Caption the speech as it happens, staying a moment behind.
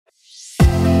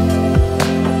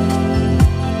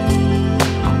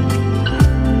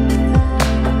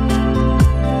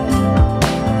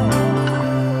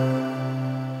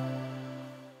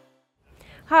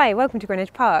Hi, welcome to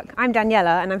Greenwich Park. I'm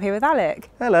Daniela and I'm here with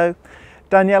Alec. Hello.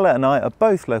 Daniela and I are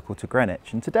both local to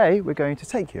Greenwich, and today we're going to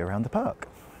take you around the park.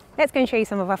 Let's go and show you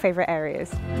some of our favourite areas.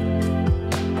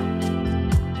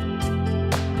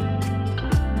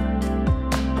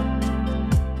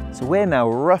 So we're now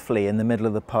roughly in the middle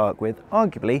of the park with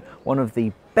arguably one of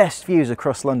the best views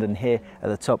across London here at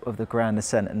the top of the Grand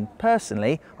Ascent, and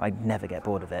personally I'd never get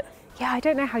bored of it. Yeah, I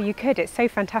don't know how you could. It's so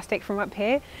fantastic from up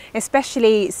here,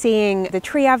 especially seeing the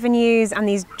tree avenues and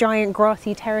these giant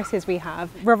grassy terraces we have,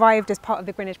 revived as part of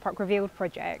the Greenwich Park Revealed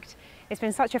project. It's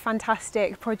been such a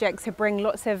fantastic project to bring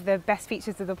lots of the best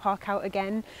features of the park out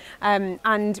again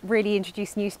and really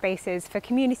introduce new spaces for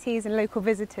communities and local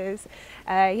visitors.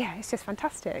 Yeah, it's just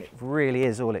fantastic. It really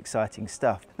is all exciting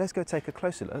stuff. Let's go take a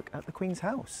closer look at the Queen's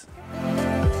House.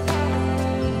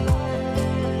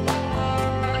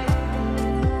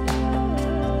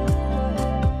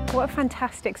 What a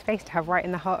fantastic space to have right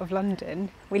in the heart of London.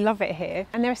 We love it here.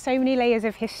 And there are so many layers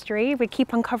of history. We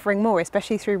keep uncovering more,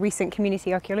 especially through recent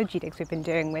community archaeology digs we've been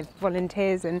doing with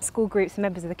volunteers and school groups and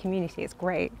members of the community. It's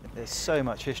great. There's so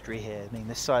much history here. I mean,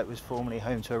 the site was formerly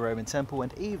home to a Roman temple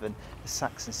and even a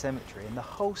Saxon cemetery. And the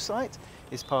whole site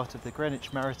is part of the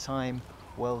Greenwich Maritime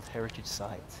World Heritage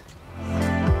Site.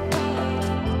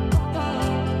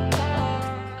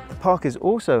 The park is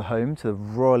also home to the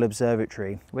Royal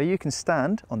Observatory, where you can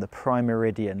stand on the Prime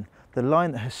Meridian, the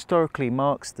line that historically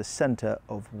marks the centre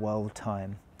of world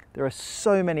time. There are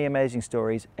so many amazing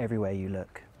stories everywhere you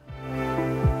look.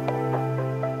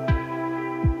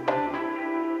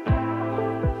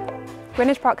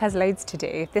 Greenwich Park has loads to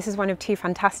do. This is one of two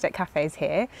fantastic cafes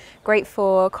here. Great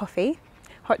for coffee,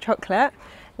 hot chocolate,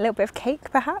 a little bit of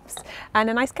cake perhaps, and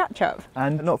a nice catch-up.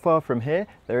 And not far from here,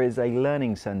 there is a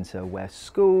learning centre where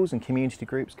schools and community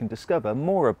groups can discover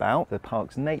more about the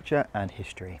park's nature and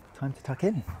history. Time to tuck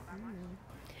in.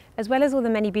 As well as all the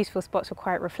many beautiful spots for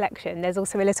quiet reflection, there's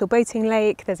also a little boating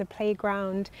lake, there's a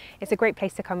playground. It's a great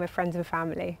place to come with friends and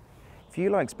family. If you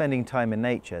like spending time in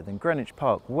nature, then Greenwich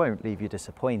Park won't leave you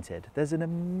disappointed. There's an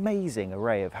amazing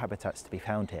array of habitats to be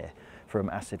found here, from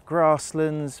acid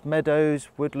grasslands, meadows,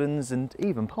 woodlands and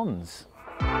even ponds.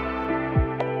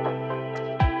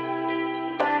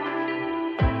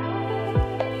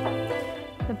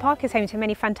 The park is home to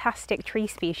many fantastic tree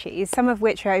species, some of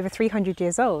which are over 300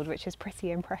 years old, which is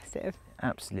pretty impressive.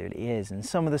 Absolutely is, and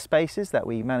some of the spaces that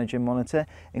we manage and monitor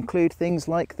include things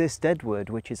like this deadwood,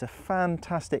 which is a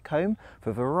fantastic home for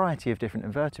a variety of different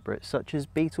invertebrates such as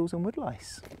beetles and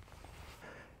woodlice.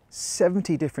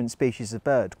 70 different species of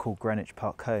bird call Greenwich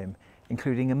Park home,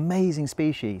 including amazing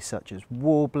species such as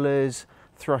warblers,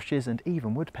 thrushes and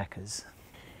even woodpeckers.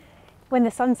 When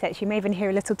the sun sets, you may even hear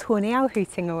a little tawny owl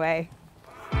hooting away.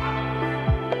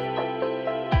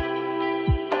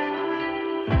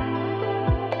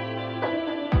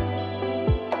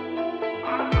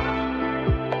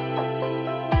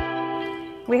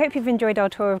 We hope you've enjoyed our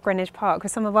tour of Greenwich Park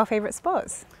with some of our favourite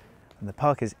spots. And the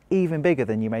park is even bigger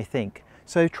than you may think,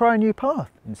 so try a new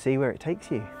path and see where it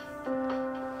takes you.